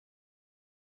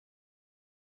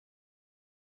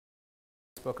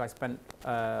book, I spent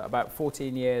about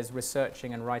 14 years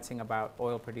researching and writing about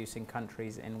oil-producing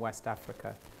countries in West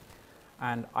Africa.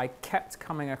 And I kept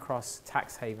coming across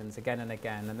tax havens again and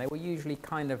again, and they were usually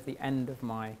kind of the end of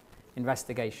my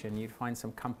investigation. You'd find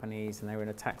some companies and they were in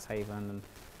a tax haven, and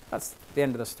that's the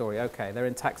end of the story. Okay, they're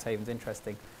in tax havens,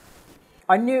 interesting.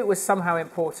 I knew it was somehow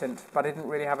important, but I didn't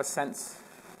really have a sense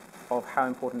of how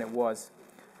important it was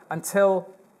until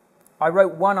I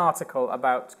wrote one article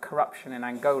about corruption in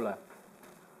Angola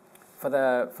for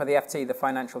the FT, the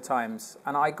Financial Times,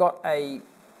 and I got a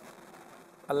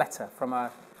letter from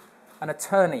an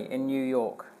attorney in New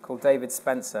York called David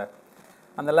Spencer,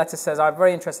 and the letter says, "I'm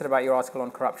very interested about your article on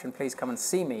corruption. Please come and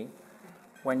see me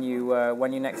when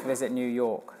you next visit New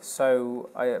York." So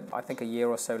I think a year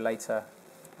or so later,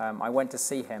 I went to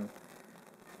see him,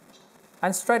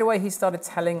 and straight away he started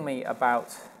telling me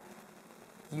about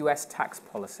US tax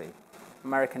policy,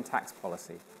 American tax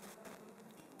policy.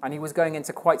 And he was going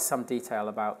into quite some detail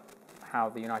about how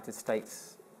the United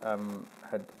States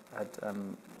had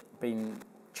been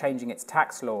changing its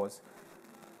tax laws.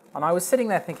 And I was sitting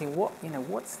there thinking,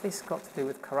 what's this got to do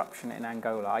with corruption in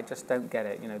Angola? I just don't get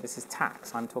it. This is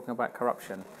tax. I'm talking about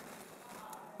corruption.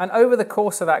 And over the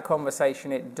course of that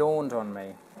conversation, it dawned on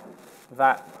me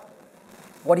that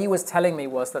what he was telling me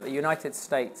was that the United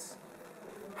States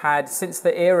had, since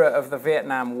the era of the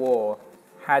Vietnam War,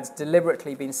 had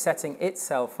deliberately been setting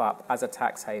itself up as a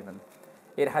tax haven.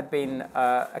 It had been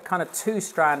a kind of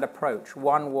two-strand approach.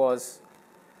 One was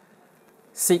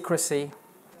secrecy.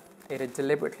 It had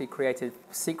deliberately created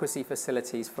secrecy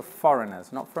facilities for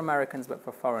foreigners, not for Americans, but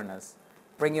for foreigners.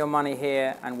 Bring your money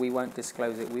here and we won't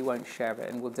disclose it, we won't share it,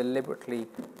 and we'll deliberately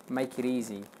make it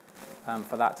easy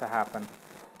for that to happen.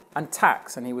 And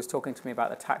tax, and he was talking to me about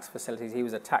the tax facilities. He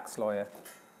was a tax lawyer.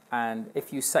 And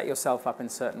if you set yourself up in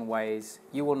certain ways,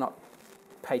 you will not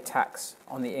pay tax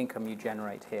on the income you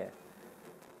generate here.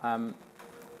 And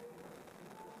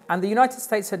the United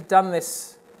States had done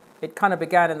this. It kind of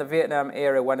began in the Vietnam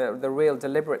era when the real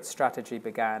deliberate strategy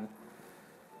began,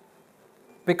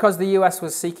 because the US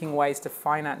was seeking ways to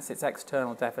finance its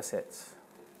external deficits.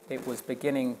 It was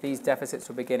beginning, these deficits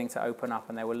were beginning to open up,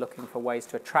 and they were looking for ways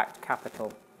to attract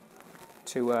capital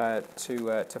to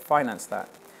finance that.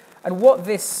 And what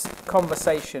this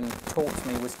conversation taught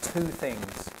me was two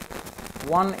things.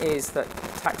 One is that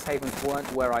tax havens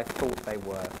weren't where I thought they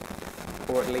were,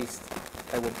 or at least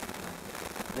they were.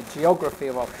 The geography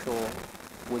of offshore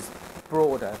was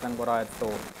broader than what I had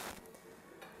thought.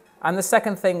 And the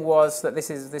second thing was that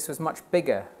this was much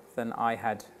bigger than I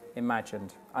had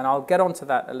imagined. And I'll get onto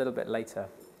that a little bit later.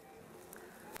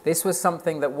 This was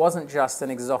something that wasn't just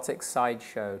an exotic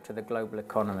sideshow to the global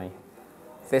economy.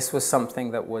 This was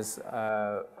something that was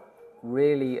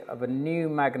really of a new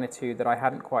magnitude that I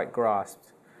hadn't quite grasped.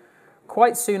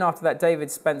 Quite soon after that,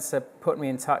 David Spencer put me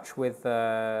in touch with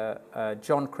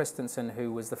John Christensen,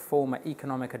 who was the former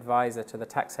economic advisor to the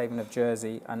tax haven of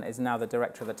Jersey and is now the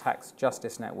director of the Tax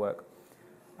Justice Network.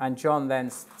 And John then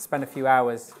spent a few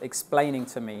hours explaining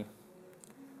to me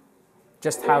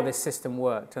just how this system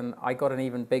worked, and I got an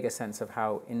even bigger sense of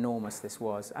how enormous this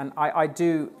was. And I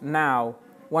do now,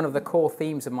 one of the core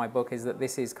themes of my book is that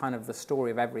this is kind of the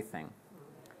story of everything.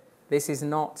 This is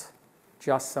not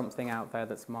just something out there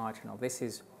that's marginal. This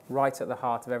is right at the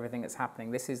heart of everything that's happening.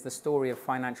 This is the story of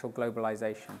financial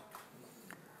globalization.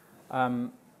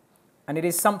 And it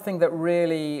is something that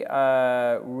really,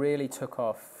 really took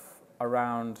off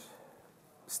around,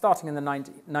 starting in the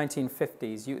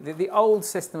 1950s. The old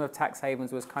system of tax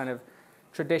havens was kind of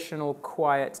traditional,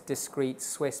 quiet, discreet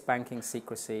Swiss banking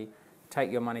secrecy.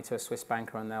 Take your money to a Swiss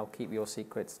banker and they'll keep your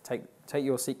secrets. Take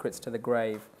your secrets to the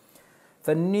grave.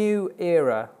 The new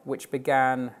era, which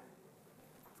began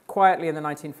quietly in the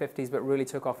 1950s but really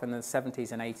took off in the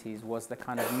 70s and 80s, was the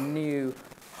kind of new,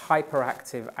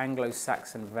 hyperactive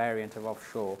Anglo-Saxon variant of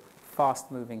offshore.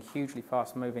 Fast-moving, hugely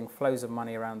fast-moving, flows of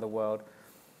money around the world,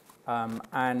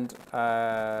 and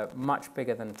much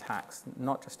bigger than tax,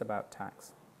 not just about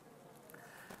tax.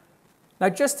 Now,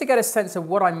 just to get a sense of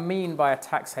what I mean by a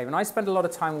tax haven, I spent a lot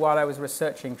of time while I was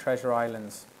researching Treasure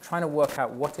Islands trying to work out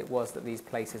what it was that these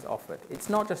places offered. It's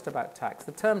not just about tax.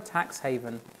 The term tax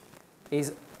haven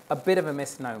is a bit of a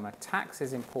misnomer. Tax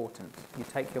is important. You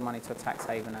take your money to a tax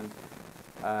haven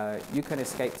and you can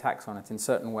escape tax on it in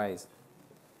certain ways.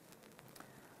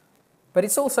 But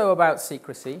it's also about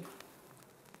secrecy.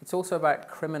 It's also about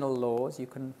criminal laws. You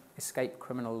can escape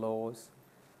criminal laws.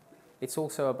 It's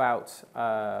also about,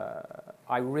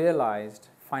 I realized,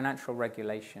 financial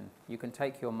regulation. You can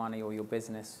take your money or your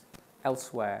business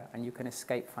elsewhere and you can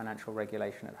escape financial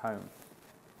regulation at home.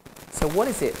 So what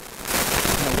is it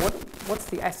what's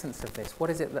the essence of this? What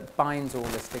is it that binds all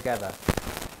this together?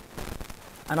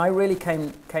 And I really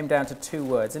came down to two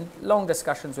words, in long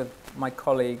discussions with my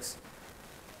colleagues.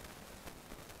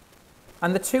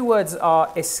 And the two words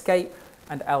are escape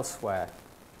and elsewhere.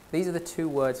 These are the two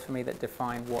words for me that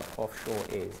define what offshore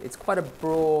is. It's quite a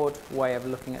broad way of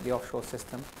looking at the offshore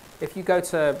system. If you go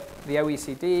to the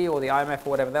OECD or the IMF or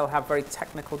whatever, they'll have very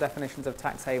technical definitions of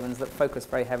tax havens that focus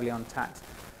very heavily on tax.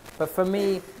 But for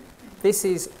me, this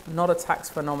is not a tax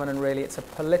phenomenon really, it's a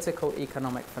political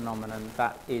economic phenomenon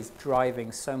that is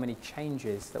driving so many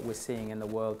changes that we're seeing in the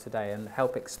world today, and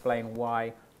help explain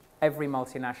why every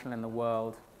multinational in the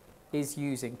world is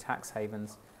using tax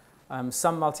havens.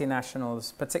 Some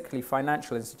multinationals, particularly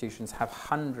financial institutions, have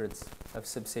hundreds of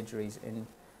subsidiaries in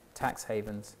tax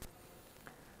havens.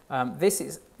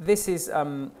 This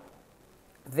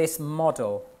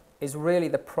model is really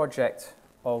the project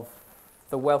of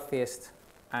the wealthiest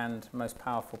and most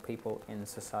powerful people in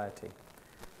society.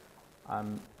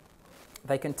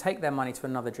 They can take their money to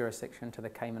another jurisdiction, to the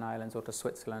Cayman Islands or to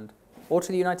Switzerland or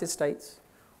to the United States,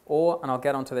 or, and I'll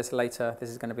get onto this later, this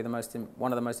is going to be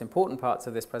one of the most important parts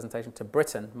of this presentation, to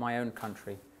Britain, my own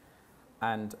country,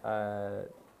 and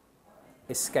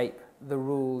escape the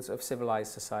rules of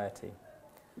civilized society.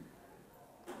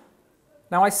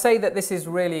 Now I say that this is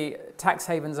really, tax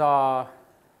havens are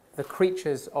the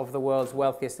creatures of the world's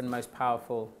wealthiest and most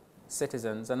powerful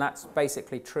citizens, and that's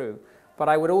basically true. But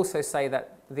I would also say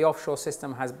that the offshore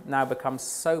system has now become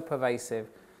so pervasive,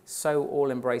 so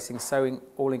all-embracing, so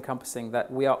all-encompassing that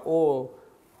we are all,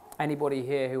 anybody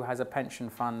here who has a pension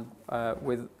fund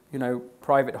with,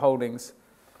 private holdings,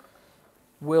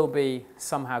 will be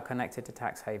somehow connected to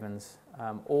tax havens.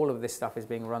 All of this stuff is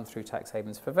being run through tax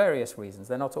havens for various reasons.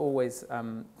 They're not always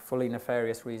fully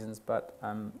nefarious reasons, but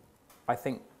I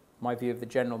think my view of the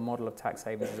general model of tax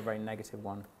havens is a very negative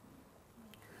one.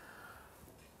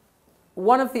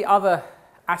 One of the other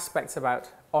aspects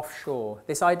about offshore,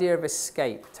 this idea of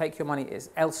escape, take your money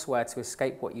elsewhere to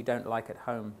escape what you don't like at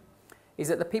home, is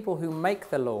that the people who make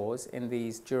the laws in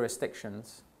these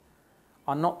jurisdictions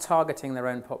are not targeting their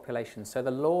own population. So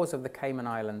the laws of the Cayman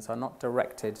Islands are not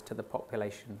directed to the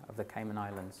population of the Cayman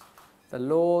Islands. The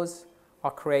laws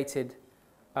are created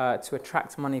to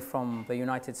attract money from the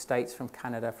United States, from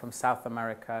Canada, from South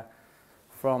America,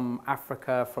 from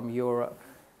Africa, from Europe.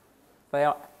 They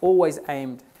are always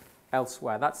aimed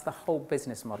elsewhere. That's the whole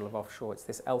business model of offshore. It's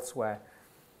this elsewhere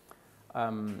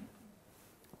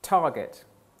target.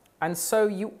 And so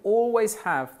you always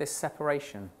have this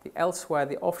separation. The elsewhere,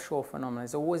 the offshore phenomenon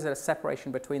is always a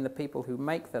separation between the people who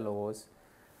make the laws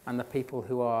and the people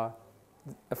who are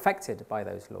affected by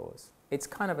those laws. It's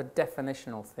kind of a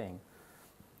definitional thing.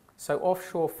 So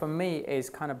offshore, for me,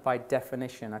 is kind of by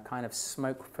definition a kind of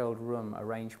smoke-filled room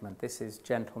arrangement. This is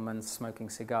gentlemen smoking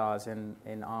cigars in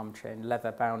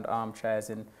leather-bound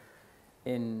armchairs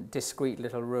in discreet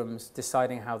little rooms,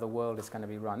 deciding how the world is going to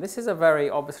be run. This is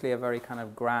obviously a very kind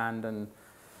of grand and,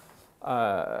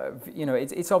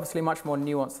 it's obviously much more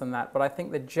nuanced than that, but I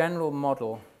think the general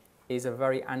model is a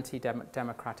very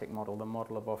anti-democratic model, the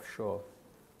model of offshore.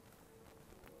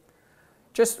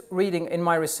 Just reading in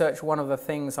my research, one of the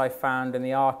things I found in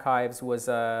the archives was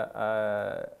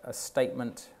a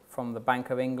statement from the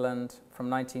Bank of England from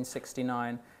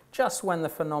 1969, just when the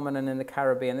phenomenon in the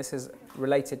Caribbean, this is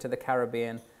related to the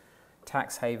Caribbean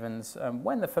tax havens,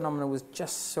 when the phenomenon was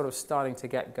just sort of starting to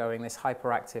get going, this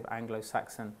hyperactive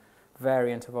Anglo-Saxon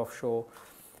variant of offshore.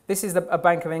 This is a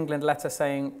Bank of England letter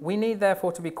saying, "We need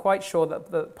therefore to be quite sure that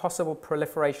the possible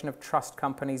proliferation of trust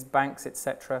companies, banks,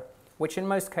 etc., which in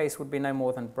most cases would be no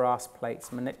more than brass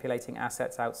plates manipulating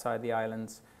assets outside the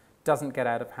islands, doesn't get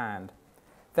out of hand.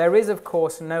 There is, of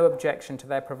course, no objection to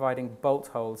their providing bolt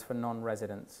holes for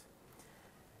non-residents.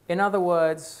 In other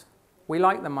words, we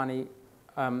like the money,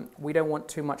 we don't want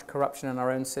too much corruption in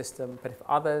our own system, but if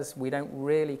others, we don't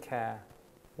really care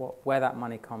where that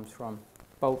money comes from.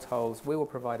 Bolt holes, we will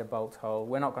provide a bolt hole,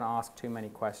 we're not going to ask too many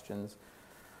questions."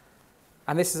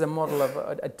 And this is a model of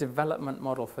a development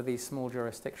model for these small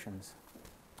jurisdictions.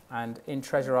 And in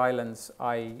Treasure Islands,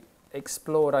 I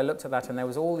looked at that, and there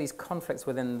was all these conflicts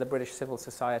within the British civil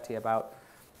society about,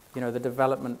 the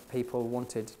development people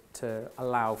wanted to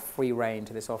allow free rein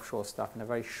to this offshore stuff in a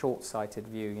very short-sighted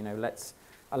view. Let's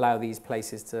allow these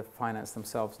places to finance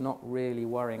themselves, not really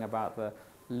worrying about the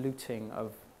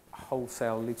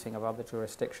wholesale looting of other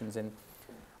jurisdictions in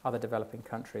other developing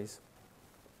countries.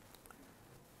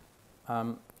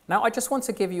 Now, I just want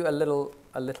to give you a little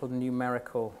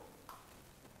numerical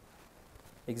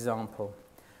example.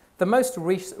 The most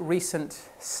recent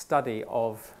study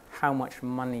of how much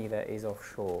money there is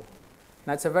offshore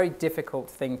Now, it's a very difficult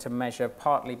thing to measure,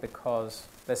 partly because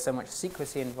there's so much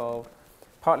secrecy involved,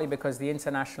 partly because the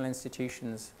international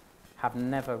institutions have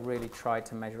never really tried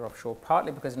to measure offshore,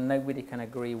 partly because nobody can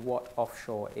agree what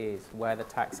offshore is, where the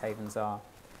tax havens are.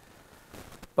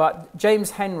 But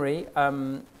James Henry,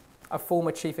 a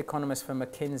former chief economist for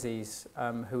McKinsey's,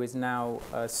 who is now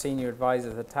a senior advisor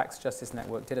to the Tax Justice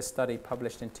Network, did a study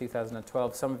published in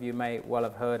 2012. Some of you may well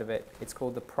have heard of it. It's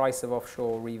called The Price of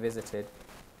Offshore Revisited.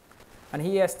 And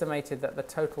he estimated that the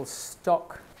total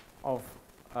stock of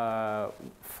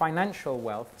financial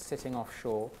wealth sitting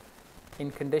offshore in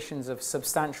conditions of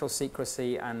substantial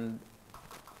secrecy and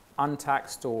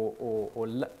untaxed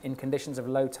or in conditions of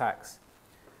low tax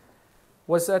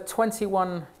was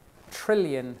 21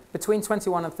 trillion, between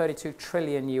 21 and 32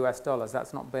 trillion US dollars.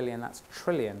 That's not billion, that's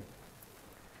trillion.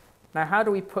 Now, how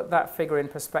do we put that figure in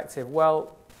perspective?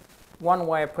 Well, one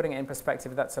way of putting it in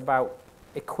perspective, that's about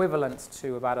equivalent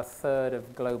to about a third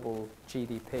of global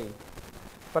GDP.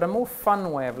 But a more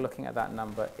fun way of looking at that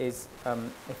number is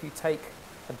if you take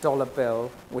a dollar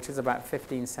bill, which is about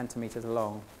 15 centimeters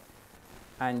long,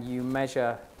 and you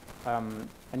measure, and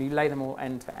you lay them all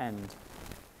end to end,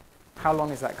 how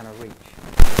long is that going to reach?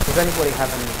 Does anybody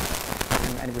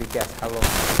have anybody guess how long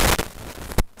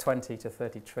 20 to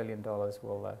 30 trillion dollars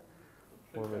will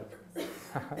reach?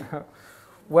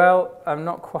 Well,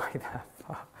 not quite that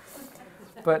far.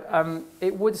 But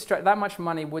it would stretch, that much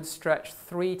money would stretch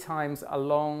 3 times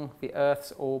along the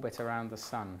Earth's orbit around the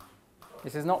sun.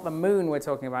 This is not the moon we're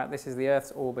talking about, this is the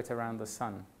Earth's orbit around the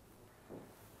sun.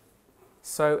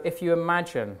 So if you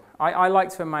imagine, I like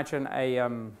to imagine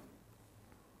a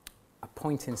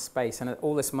point in space and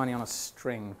all this money on a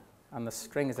string, and the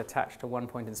string is attached to one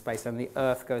point in space, and the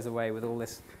Earth goes away with all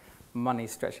this money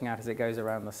stretching out as it goes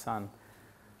around the sun.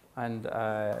 And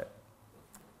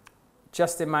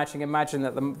just imagine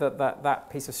that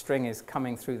piece of string is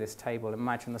coming through this table.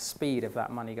 Imagine the speed of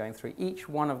that money going through. Each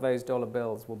one of those dollar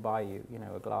bills will buy you,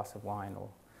 a glass of wine or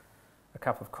a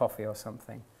cup of coffee or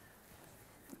something.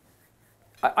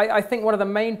 I think one of the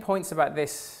main points about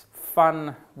this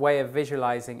fun way of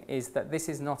visualizing is that this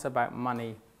is not about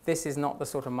money. This is not the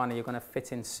sort of money you're going to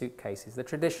fit in suitcases. The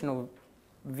traditional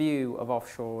view of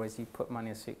offshore is you put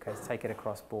money in a suitcase, take it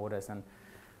across borders, and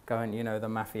go and, the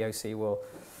mafiosi will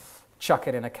chuck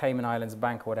it in a Cayman Islands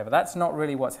bank or whatever. That's not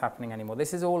really what's happening anymore.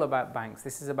 This is all about banks.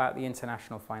 This is about the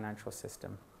international financial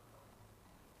system.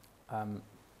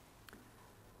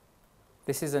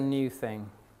 This is a new thing.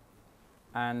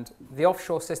 And the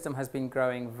offshore system has been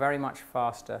growing very much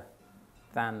faster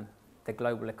than the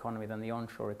global economy, than the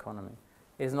onshore economy.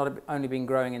 It has not only been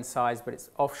growing in size, but its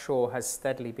offshore has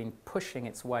steadily been pushing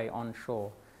its way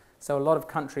onshore. So a lot of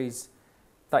countries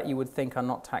that you would think are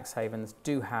not tax havens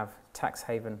do have tax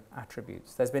haven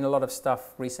attributes. There's been a lot of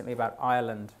stuff recently about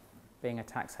Ireland being a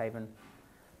tax haven.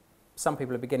 Some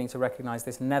people are beginning to recognize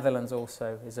this. Netherlands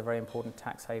also is a very important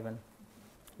tax haven.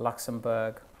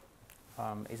 Luxembourg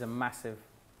is a massive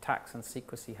tax and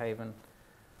secrecy haven.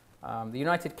 The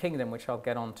United Kingdom, which I'll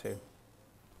get onto,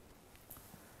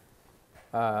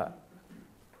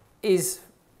 is,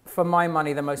 for my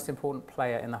money, the most important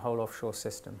player in the whole offshore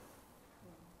system.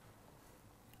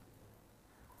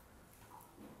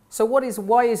 So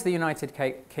why is the United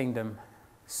Kingdom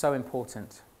so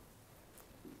important?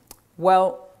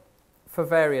 Well, for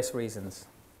various reasons.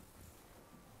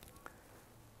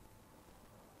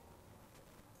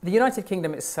 The United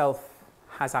Kingdom itself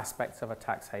has aspects of a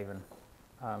tax haven.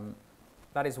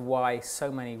 That is why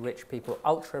so many rich people,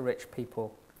 ultra-rich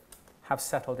people, have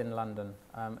settled in London.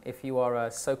 If you are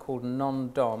a so-called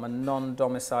non-dom, a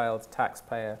non-domiciled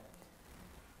taxpayer,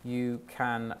 you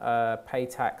can pay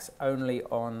tax only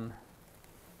on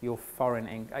your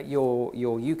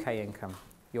your UK income.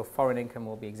 Your foreign income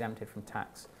will be exempted from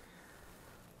tax.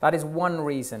 That is one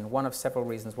reason, one of several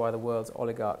reasons why the world's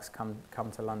oligarchs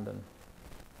come to London.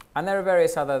 And there are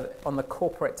various other, on the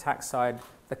corporate tax side,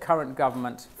 the current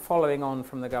government, following on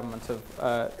from the governments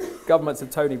of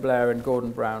Tony Blair and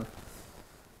Gordon Brown,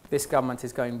 this government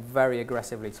is going very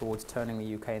aggressively towards turning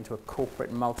the UK into a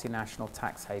corporate multinational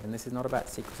tax haven. This is not about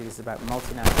secrecy, this is about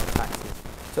multinational taxes.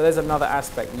 So there's another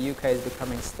aspect. The UK is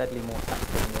becoming steadily more tax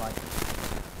haven-like.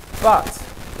 But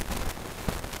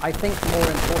I think more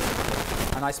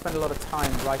importantly, and I spend a lot of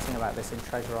time writing about this in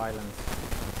Treasure Island,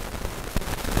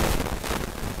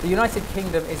 the United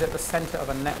Kingdom is at the centre of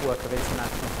a network of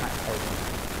international tax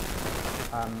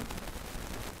havens.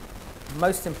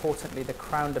 Most importantly, the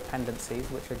Crown dependencies,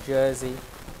 which are Jersey,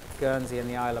 Guernsey and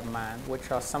the Isle of Man,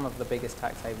 which are some of the biggest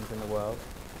tax havens in the world.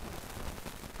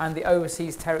 And the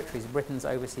overseas territories, Britain's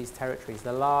overseas territories,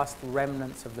 the last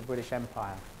remnants of the British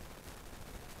Empire.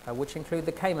 which include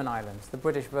the Cayman Islands, the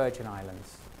British Virgin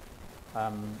Islands,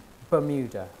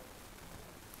 Bermuda.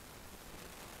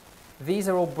 These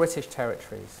are all British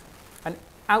territories. And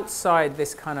outside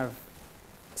this kind of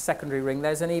secondary ring,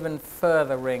 there's an even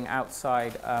further ring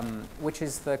outside, which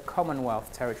is the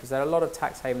Commonwealth territories. There are a lot of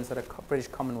tax havens that are British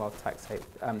Commonwealth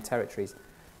territories.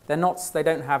 They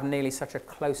don't have nearly such a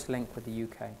close link with the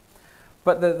UK.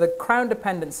 But the Crown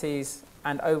dependencies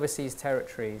and overseas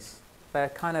territories, they're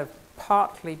kind of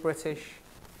partly British,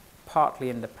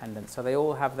 partly independent. So they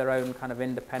all have their own kind of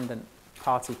independent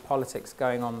party politics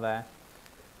going on there.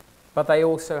 But they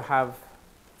also have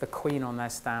the Queen on their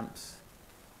stamps,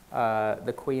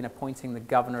 the Queen appointing the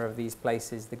governor of these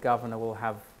places. The governor will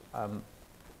have,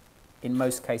 in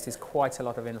most cases, quite a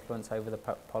lot of influence over the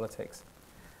politics.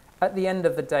 At the end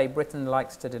of the day, Britain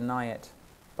likes to deny it,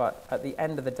 but at the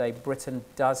end of the day, Britain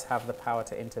does have the power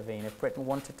to intervene. If Britain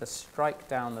wanted to strike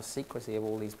down the secrecy of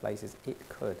all these places, it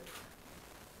could.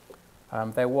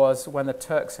 There was, when the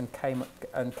Turks and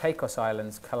Caicos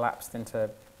Islands collapsed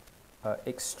into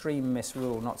extreme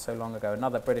misrule not so long ago,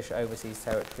 another British overseas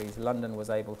territories, London was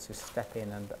able to step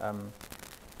in and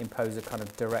impose a kind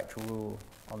of direct rule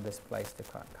on this place to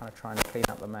kind of try and clean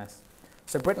up the mess.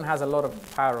 So Britain has a lot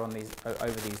of power on these,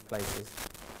 over these places.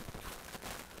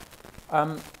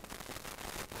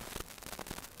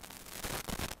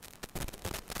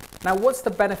 Now, what's the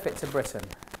benefit to Britain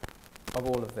of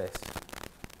all of this?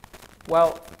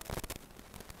 Well,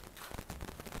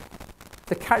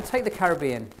 take the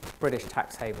Caribbean British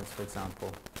tax havens, for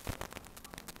example.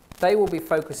 They will be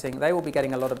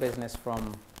getting a lot of business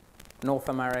from North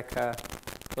America,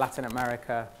 Latin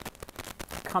America,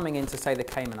 coming into, say, the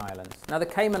Cayman Islands. Now, the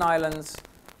Cayman Islands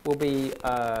will be,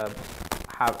 a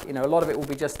lot of it will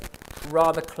be just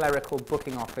rather clerical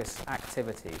booking office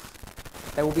activities.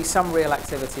 There will be some real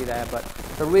activity there, but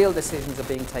the real decisions are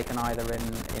being taken either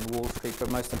in Wall Street,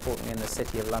 but most importantly in the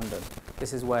City of London.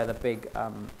 This is where the big,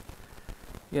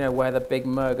 where the big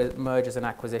mergers and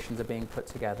acquisitions are being put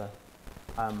together.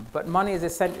 But money is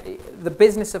essentially, the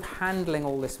business of handling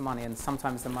all this money, and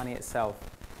sometimes the money itself,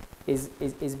 is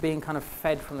being kind of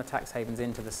fed from the tax havens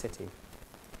into the city.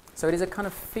 So it is a kind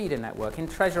of feeder network. In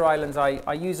Treasure Islands,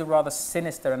 I use a rather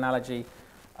sinister analogy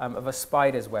of a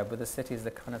spider's web, with the city as the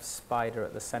kind of spider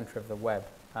at the center of the web.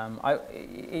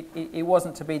 It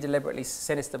wasn't to be deliberately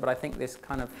sinister, but I think this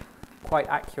kind of quite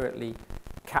accurately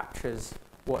captures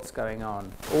what's going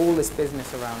on. All this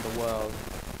business around the world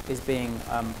is being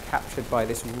captured by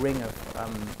this ring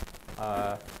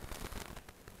of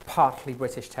partly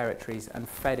British territories and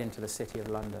fed into the City of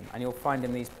London. And you'll find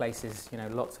in these places,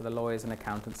 lots of the lawyers and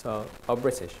accountants are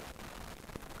British.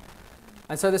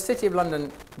 And so the City of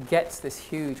London gets this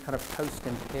huge kind of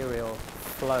post-imperial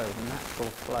flow, natural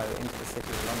flow into the City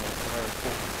of London. It's a very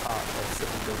important part of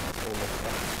city business all this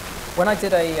time. When I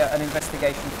did an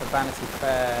investigation for Vanity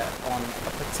Fair on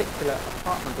a particular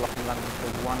apartment block in London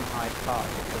called One Hyde Park,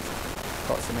 which has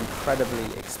got some incredibly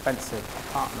expensive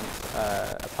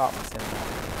apartments in there.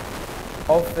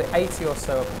 Of the 80 or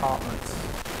so apartments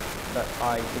that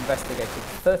I investigated,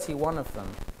 31 of them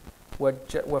were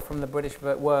from the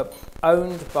were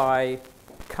owned by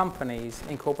companies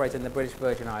incorporated in the British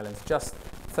Virgin Islands. Just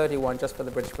 31, just for the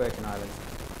British Virgin Islands.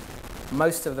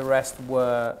 Most of the rest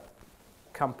were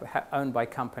owned by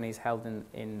companies held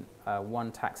in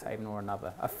one tax haven or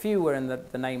another. A few were in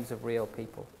the names of real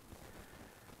people.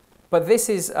 But this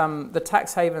is the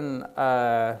tax haven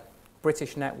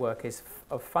British network is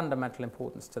of fundamental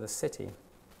importance to the city.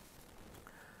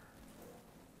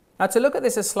 Now, to look at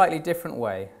this a slightly different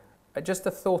way, just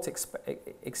a thought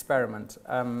experiment.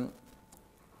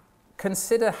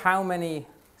 Consider how many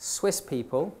Swiss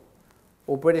people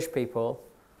or British people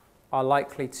are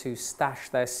likely to stash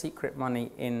their secret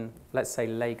money in, let's say,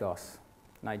 Lagos,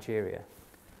 Nigeria.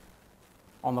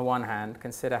 On the one hand,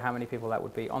 consider how many people that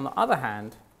would be. On the other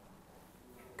hand,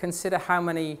 consider how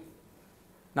many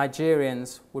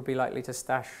Nigerians would be likely to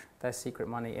stash their secret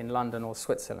money in London or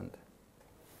Switzerland.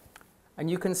 And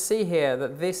you can see here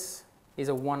that this is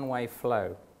a one-way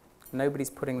flow. Nobody's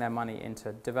putting their money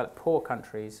into developed poor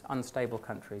countries, unstable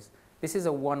countries. This is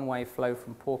a one-way flow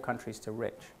from poor countries to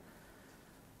rich.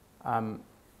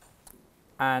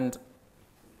 And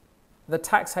the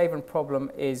tax haven problem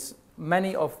is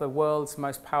many of the world's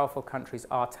most powerful countries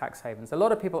are tax havens. A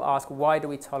lot of people ask, why do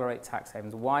we tolerate tax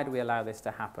havens? Why do we allow this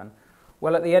to happen?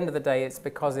 Well, at the end of the day, it's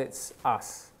because it's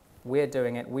us. We're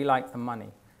doing it. We like the money.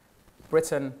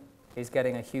 Britain is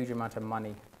getting a huge amount of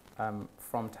money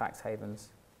from tax havens.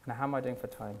 Now, how am I doing for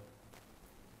time?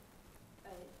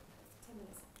 10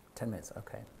 minutes. 10 minutes,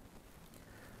 okay.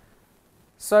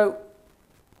 So,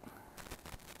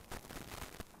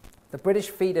 The British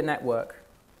feeder network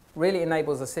really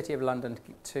enables the City of London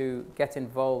to get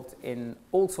involved in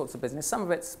all sorts of business. Some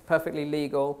of it's perfectly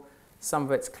legal, some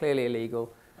of it's clearly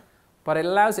illegal, but it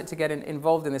allows it to get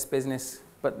involved in this business.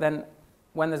 But then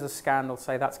when there's a scandal,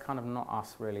 say that's kind of not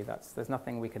us really, there's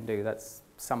nothing we can do, that's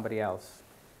somebody else.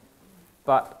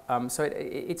 But so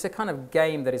it's a kind of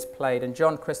game that is played, and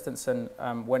John Christensen,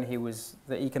 when he was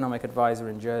the economic advisor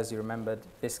in Jersey, remembered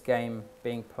this game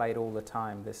being played all the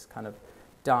time, this kind of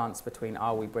dance between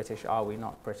are we British, are we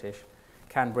not British,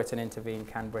 can Britain intervene,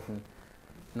 can Britain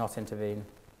not intervene.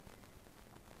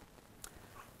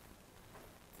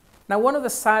 Now, one of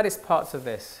the saddest parts of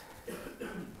this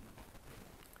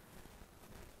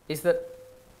is that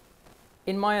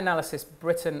in my analysis,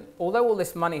 Britain, although all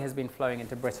this money has been flowing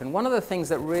into Britain, one of the things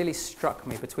that really struck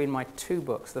me between my two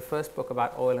books, the first book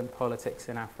about oil and politics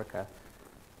in Africa,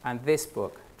 and this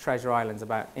book, Treasure Islands,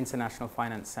 about international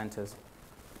finance centres,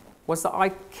 was that I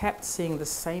kept seeing the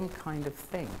same kind of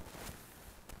thing.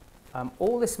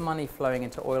 All this money flowing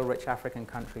into oil-rich African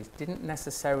countries didn't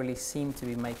necessarily seem to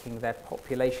be making their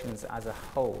populations as a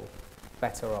whole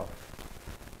better off.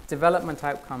 Development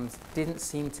outcomes didn't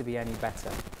seem to be any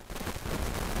better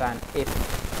than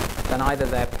either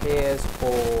their peers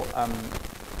or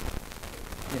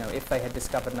if they had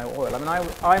discovered no oil. I mean,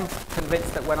 I'm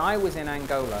convinced that when I was in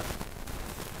Angola,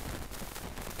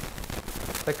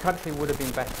 the country would have been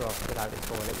better off without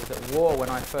its oil. It was at war when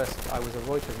I was a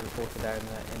Reuters reporter there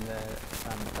in the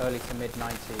early to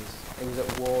mid-90s. It was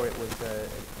at war. It was an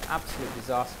absolute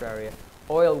disaster area.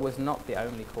 Oil was not the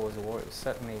only cause of war. It was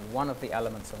certainly one of the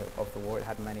elements of the war. It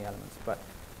had many elements, but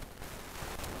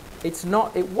it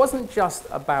wasn't just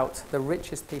about the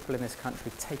richest people in this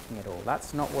country taking it all.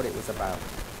 That's not what it was about.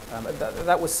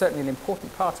 That was certainly an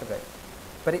important part of it,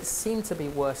 but it seemed to be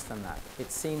worse than that.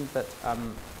 It seemed that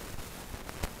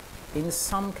in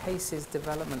some cases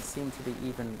development seemed to be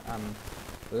even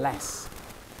less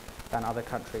than other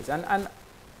countries. And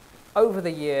over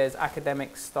the years,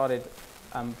 academics started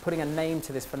putting a name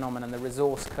to this phenomenon, the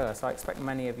resource curse. I expect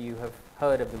many of you have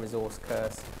heard of the resource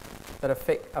curse that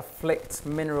afflicts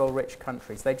mineral-rich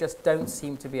countries. They just don't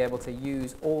seem to be able to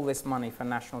use all this money for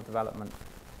national development.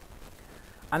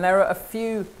 And there are a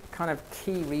few kind of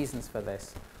key reasons for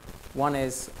this. One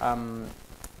is a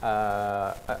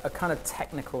kind of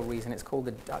technical reason. It's called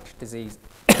the Dutch disease.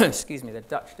 Excuse me, the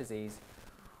Dutch disease,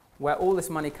 where all this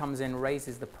money comes in,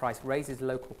 raises the price, raises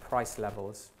local price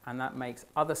levels, and that makes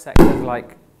other sectors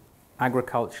like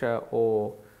agriculture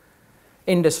or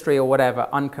industry or whatever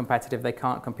uncompetitive. They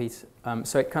can't compete,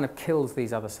 so it kind of kills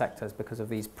these other sectors because of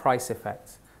these price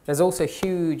effects. There's also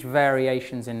huge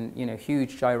variations in,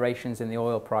 huge gyrations in the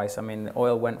oil price. I mean, the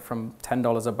oil went from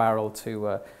 $10 a barrel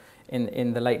to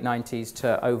in the late 90s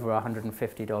to over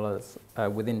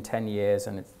 $150 within 10 years,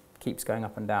 and it keeps going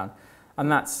up and down.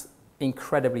 And that's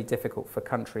incredibly difficult for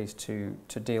countries to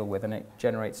deal with, and it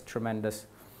generates tremendous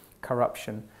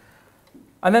corruption.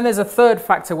 And then there's a third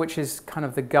factor, which is kind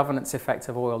of the governance effect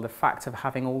of oil, the fact of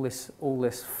having all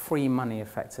this free money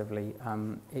effectively.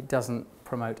 It doesn't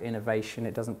promote innovation,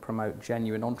 it doesn't promote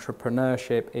genuine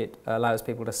entrepreneurship, it allows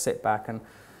people to sit back, and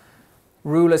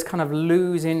rulers kind of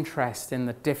lose interest in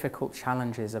the difficult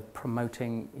challenges of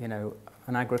promoting,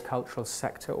 an agricultural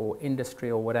sector or industry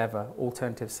or whatever,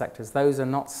 alternative sectors. Those are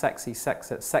not sexy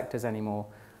sectors anymore.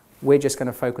 We're just going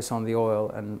to focus on the oil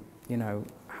and,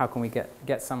 how can we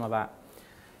get some of that?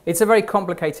 It's a very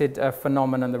complicated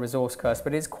phenomenon, the resource curse,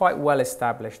 but it's quite well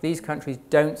established. These countries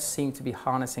don't seem to be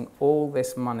harnessing all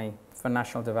this money for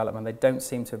national development. They don't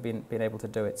seem to have been able to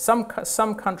do it. Some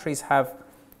countries have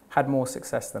had more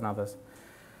success than others.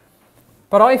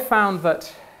 But I found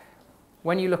that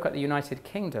when you look at the United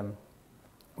Kingdom,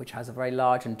 which has a very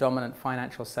large and dominant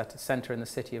financial centre in the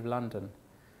City of London,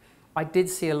 I did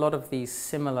see a lot of these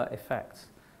similar effects.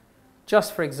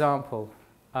 Just for example,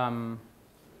 in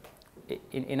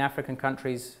African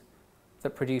countries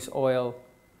that produce oil,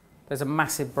 there's a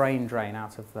massive brain drain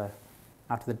out of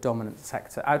the dominant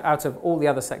sector, out of all the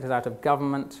other sectors, out of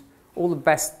government. All the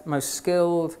best, most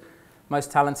skilled, most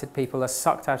talented people are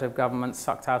sucked out of government,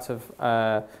 sucked out of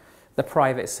the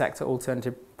private sector,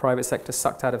 alternative private sector,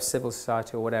 sucked out of civil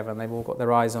society or whatever, and they've all got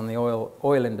their eyes on the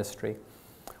oil industry.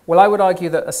 Well, I would argue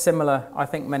that I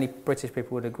think many British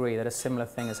people would agree that a similar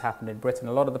thing has happened in Britain.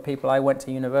 A lot of the people I went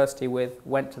to university with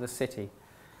went to the city.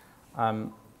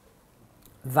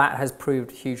 That has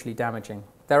proved hugely damaging.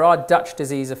 There are Dutch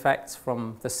disease effects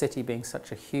from the city being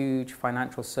such a huge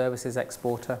financial services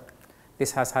exporter.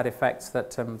 This has had effects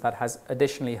that has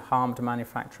additionally harmed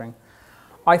manufacturing.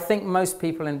 I think most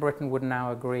people in Britain would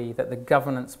now agree that the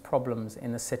governance problems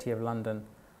in the City of London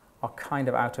are kind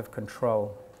of out of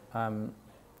control.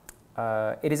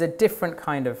 it is a different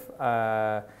kind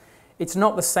of, it's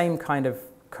not the same kind of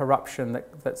corruption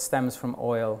that stems from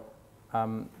oil.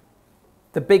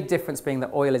 The big difference being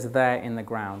that oil is there in the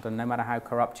ground, and no matter how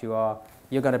corrupt you are,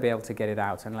 you're going to be able to get it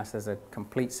out unless there's a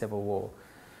complete civil war.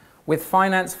 With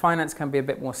finance, finance can be a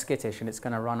bit more skittish, and it's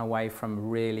going to run away from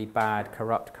really bad,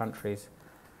 corrupt countries.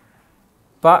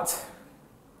 But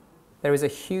there is a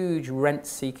huge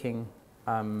rent-seeking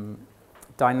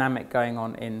dynamic going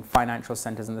on in financial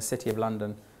centres in the City of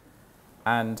London.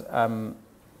 And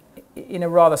in a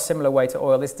rather similar way to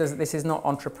oil, this is not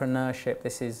entrepreneurship,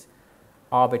 this is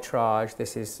arbitrage,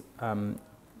 this is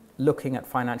looking at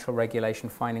financial regulation,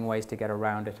 finding ways to get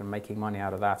around it and making money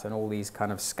out of that, and all these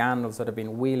kind of scandals that have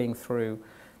been wheeling through.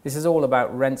 This is all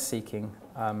about rent-seeking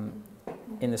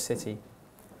in the city.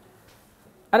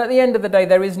 And at the end of the day,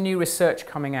 there is new research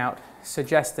coming out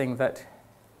suggesting that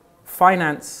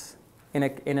finance in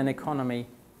an economy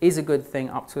is a good thing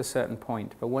up to a certain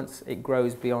point, but once it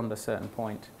grows beyond a certain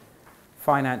point,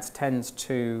 finance tends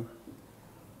to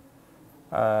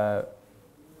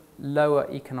lower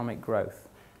economic growth.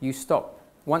 You stop,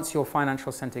 once your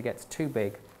financial centre gets too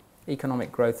big,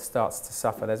 economic growth starts to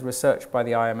suffer. There's research by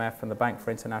the IMF and the Bank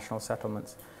for International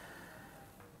Settlements.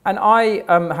 And I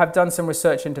have done some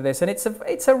research into this, and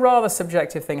it's a rather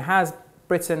subjective thing. Has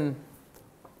Britain,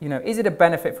 is it a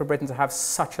benefit for Britain to have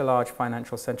such a large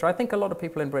financial centre? I think a lot of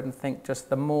people in Britain think just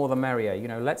the more the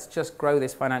merrier. Let's just grow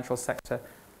this financial sector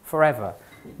forever.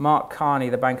 Mark Carney,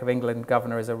 the Bank of England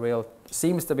governor,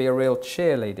 seems to be a real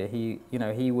cheerleader.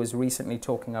 He was recently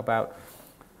talking about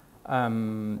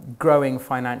growing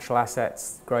financial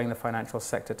assets, growing the financial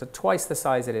sector to twice the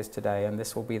size it is today, and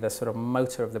this will be the sort of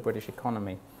motor of the British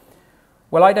economy.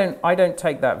 Well, I don't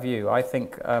take that view. I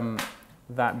think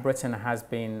that Britain has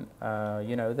been,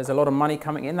 there's a lot of money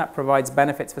coming in that provides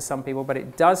benefits for some people, but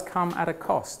it does come at a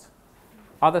cost.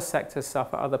 Other sectors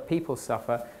suffer, other people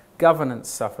suffer, governance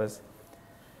suffers.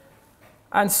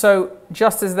 And so,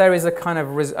 just as there is a kind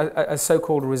of a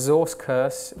so-called resource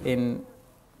curse in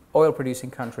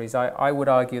oil-producing countries, I would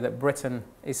argue that Britain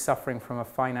is suffering from a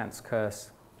finance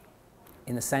curse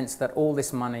in the sense that all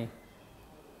this money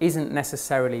isn't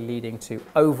necessarily leading to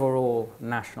overall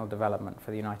national development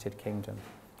for the United Kingdom.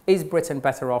 Is Britain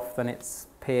better off than its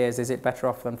peers? Is it better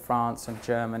off than France and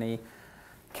Germany,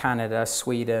 Canada,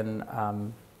 Sweden?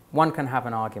 One can have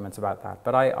an argument about that,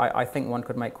 but I think one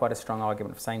could make quite a strong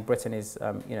argument for saying Britain is,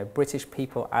 British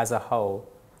people as a whole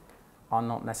are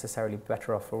not necessarily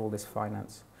better off for all this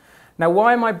finance. Now,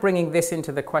 why am I bringing this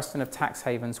into the question of tax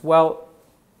havens? Well,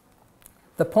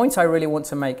 the point I really want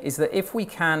to make is that if we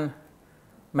can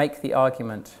make the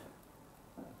argument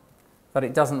that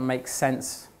it doesn't make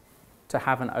sense to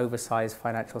have an oversized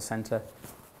financial centre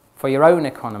for your own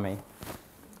economy,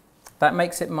 that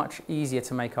makes it much easier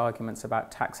to make arguments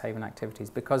about tax haven activities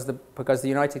because the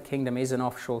United Kingdom is an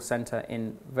offshore centre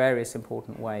in various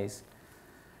important ways.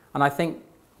 And I think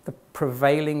the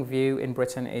prevailing view in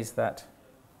Britain is that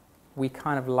we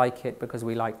kind of like it because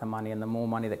we like the money, and the more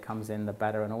money that comes in, the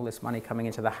better. And all this money coming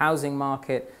into the housing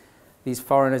market, these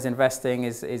foreigners investing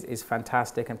is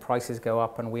fantastic, and prices go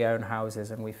up, and we own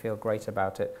houses and we feel great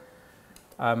about it.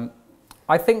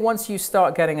 I think once you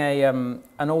start getting an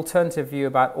alternative view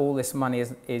about all this money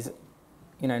is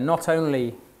not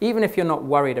only, even if you're not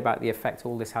worried about the effect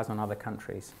all this has on other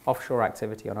countries, offshore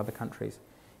activity on other countries,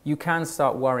 you can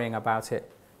start worrying about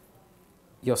it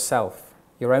yourself,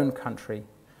 your own country.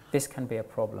 This can be a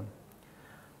problem.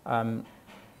 And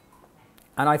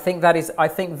I think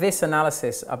this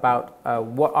analysis about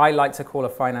what I like to call a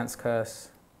finance curse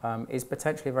is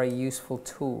potentially a very useful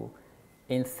tool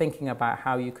in thinking about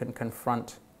how you can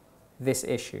confront this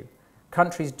issue.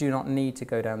 Countries do not need to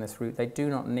go down this route. They do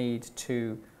not need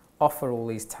to offer all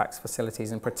these tax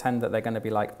facilities and pretend that they're going to be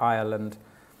like Ireland.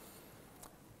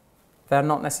 They're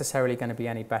not necessarily going to be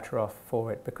any better off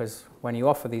for it, because when you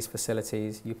offer these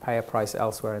facilities, you pay a price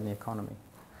elsewhere in the economy.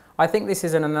 I think this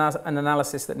is an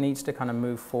analysis that needs to kind of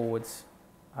move forwards,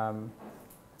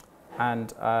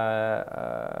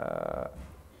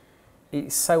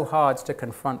 it's so hard to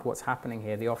confront what's happening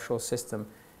here. The offshore system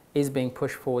is being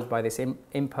pushed forward by this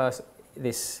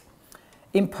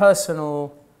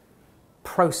impersonal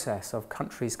process of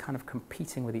countries kind of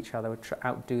competing with each other to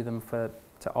outdo them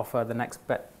to offer the next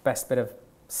best bit of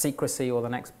secrecy or the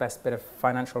next best bit of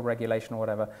financial regulation or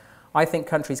whatever. I think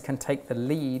countries can take the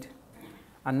lead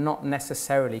and not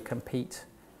necessarily compete.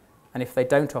 And if they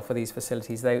don't offer these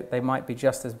facilities, they might be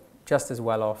just as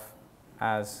well off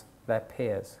as their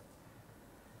peers.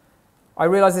 I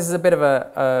realise this is a bit of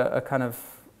a kind of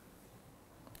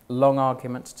long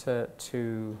argument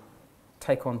to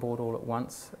take on board all at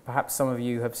once. Perhaps some of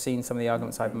you have seen some of the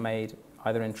arguments I've made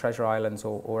either in Treasure Islands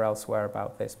or elsewhere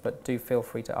about this, but do feel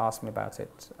free to ask me about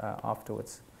it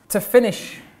afterwards. To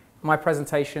finish my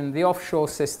presentation, the offshore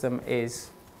system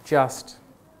is just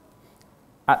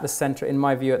at the centre, in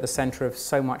my view, at the centre of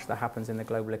so much that happens in the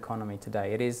global economy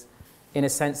today. It is, in a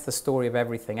sense, the story of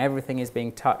everything. Everything is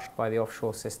being touched by the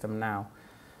offshore system now.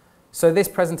 So this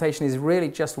presentation is really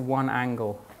just one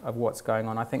angle of what's going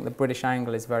on. I think the British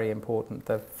angle is very important.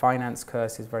 The finance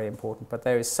curse is very important, but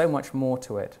there is so much more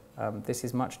to it. This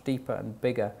is much deeper and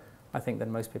bigger, I think, than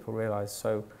most people realise.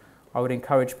 So I would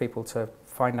encourage people to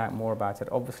find out more about it.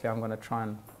 Obviously, I'm going to try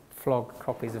and flog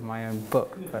copies of my own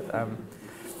book, but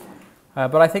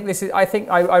I think this is.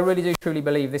 I really do truly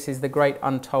believe this is the great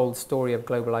untold story of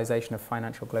globalisation, of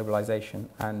financial globalisation,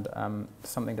 and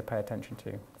something to pay attention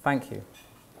to. Thank you.